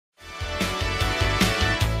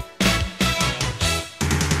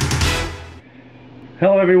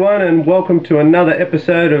Hello everyone, and welcome to another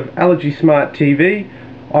episode of Allergy Smart TV.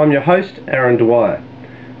 I'm your host, Aaron Dwyer.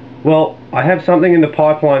 Well, I have something in the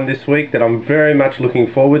pipeline this week that I'm very much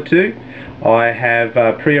looking forward to. I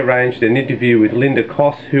have pre-arranged an interview with Linda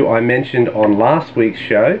Koss, who I mentioned on last week's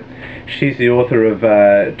show. She's the author of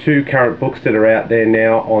two current books that are out there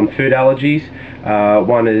now on food allergies.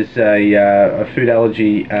 One is a food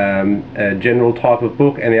allergy general type of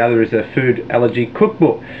book, and the other is a food allergy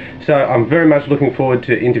cookbook. So I'm very much looking forward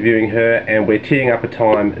to interviewing her, and we're teeing up a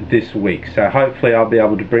time this week. So hopefully I'll be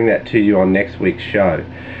able to bring that to you on next week's show.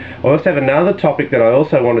 I also have another topic that I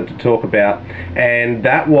also wanted to talk about, and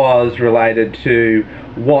that was related to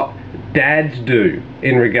what dads do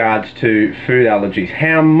in regards to food allergies.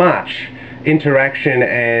 How much interaction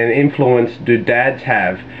and influence do dads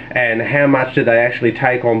have, and how much do they actually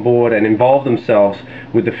take on board and involve themselves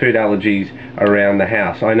with the food allergies around the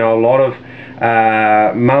house? I know a lot of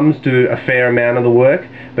mums do a fair amount of the work,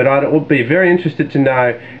 but I would be very interested to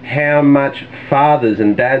know how much fathers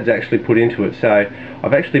and dads actually put into it. So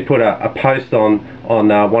I've actually put a post on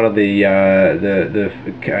one of the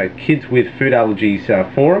Kids with Food Allergies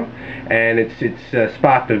forum, and it's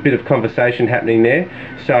sparked a bit of conversation happening there.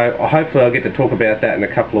 So hopefully I'll get to talk about that in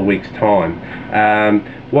a couple of weeks' time.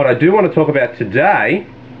 What I do want to talk about today,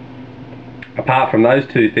 apart from those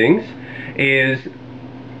two things, is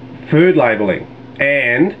food labelling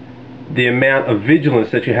and the amount of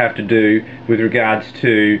vigilance that you have to do with regards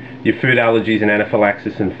to your food allergies and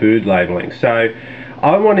anaphylaxis and food labelling. So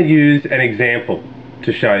I want to use an example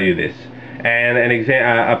to show you this, and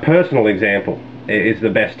a personal example is the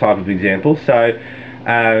best type of example. So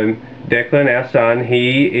Declan, our son,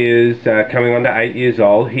 he is coming on to 8 years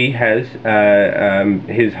old. He has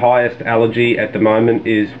his highest allergy at the moment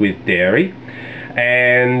is with dairy,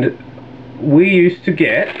 and we used to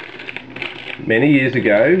get, many years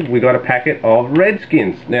ago, we got a packet of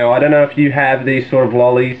Redskins. Now I don't know if you have these sort of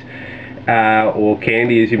lollies or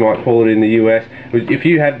candy, as you might call it in the US, if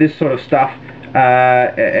you have this sort of stuff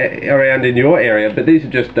around in your area, but these are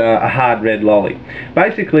just a hard red lolly.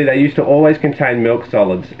 Basically they used to always contain milk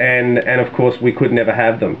solids, and of course we could never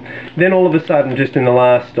have them. Then all of a sudden, just in the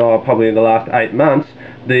last probably in the last 8 months,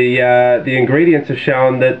 the ingredients have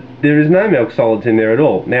shown that there is no milk solids in there at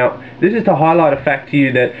all. Now this is to highlight a fact to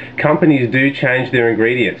you that companies do change their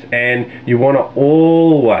ingredients, and you want to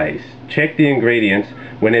always check the ingredients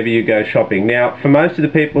whenever you go shopping. Now for most of the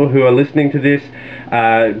people who are listening to this,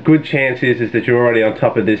 good chance is that you're already on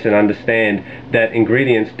top of this and understand that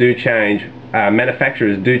ingredients do change.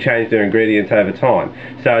 Manufacturers do change their ingredients over time.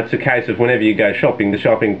 So it's a case of whenever you go shopping, the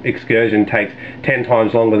shopping excursion takes 10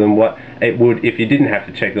 times longer than what it would if you didn't have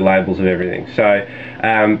to check the labels of everything. So,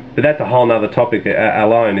 but that's a whole nother topic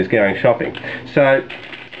alone, is going shopping. So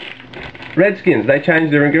Redskins, they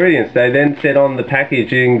changed their ingredients. They then said on the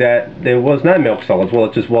packaging that there was no milk solids. Well,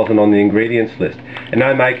 it just wasn't on the ingredients list. And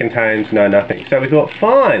no may contains, no nothing. So we thought,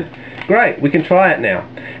 fine, great, we can try it now.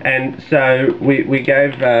 And so we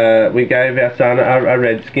gave our son a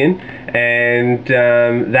Redskin, and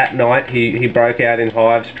that night he broke out in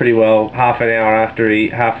hives pretty well half an hour after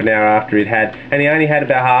he'd had, and he only had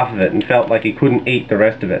about half of it and felt like he couldn't eat the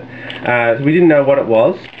rest of it. So we didn't know what it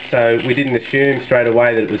was, so we didn't assume straight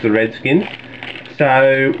away that it was the Redskin.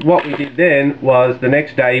 So what we did then was, the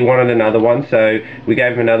next day he wanted another one, so we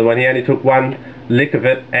gave him another one. He only took one lick of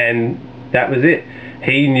it, and that was it.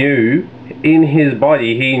 He knew, in his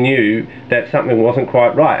body, he knew that something wasn't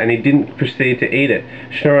quite right, and he didn't proceed to eat it.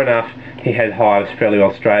 Sure enough, he had hives fairly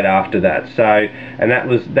well straight after that. So, and that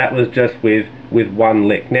was just with one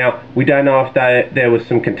lick. Now we don't know if there was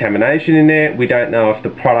some contamination in there. We don't know if the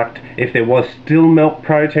product, if there was still milk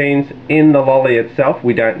proteins in the lolly itself.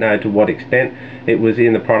 We don't know to what extent it was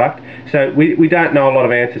in the product. So we don't know a lot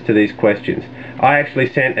of answers to these questions. I actually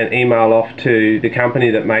sent an email off to the company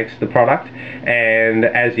that makes the product, and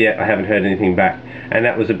as yet I haven't heard anything back, and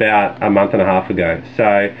that was about a month and a half ago.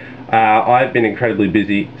 So I've been incredibly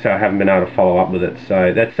busy, so I haven't been able to follow up with it.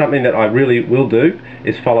 So that's something that I really will do,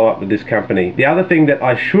 is follow up with this company. The other thing that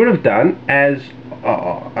I should have done as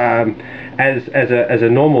a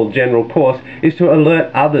normal general course is to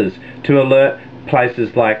alert others, to alert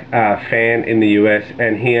places like FAN in the US,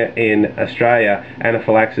 and here in Australia,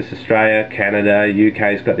 Anaphylaxis Australia, Canada,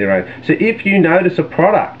 UK's got their own. So if you notice a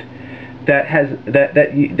product that has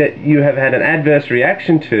that you have had an adverse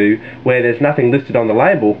reaction to, where there's nothing listed on the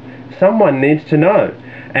label, someone needs to know.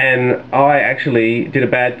 And I actually did a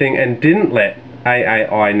bad thing and didn't let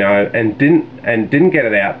AAI know, and didn't get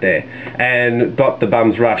it out there, and got the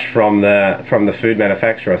bum's rush from the food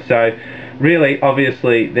manufacturer. So really,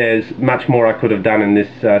 obviously, there's much more I could have done in this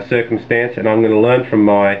circumstance, and I'm going to learn from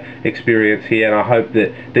my experience here, and I hope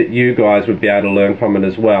that you guys would be able to learn from it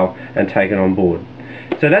as well and take it on board.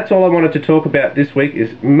 So that's all I wanted to talk about this week,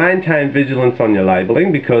 is maintain vigilance on your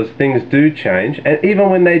labelling, because things do change, and even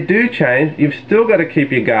when they do change, you've still got to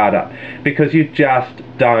keep your guard up, because you just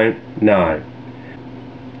don't know.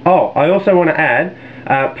 Oh, I also want to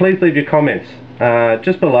add, please leave your comments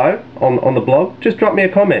just below on the blog. Just drop me a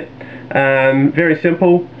comment. Very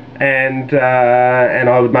simple, and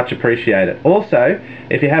I would much appreciate it. Also,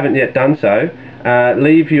 if you haven't yet done so,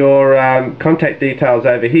 leave your contact details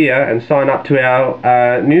over here and sign up to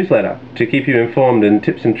our newsletter to keep you informed, and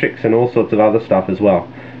tips and tricks and all sorts of other stuff as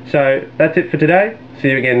well. So that's it for today. See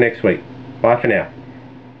you again next week. Bye for now.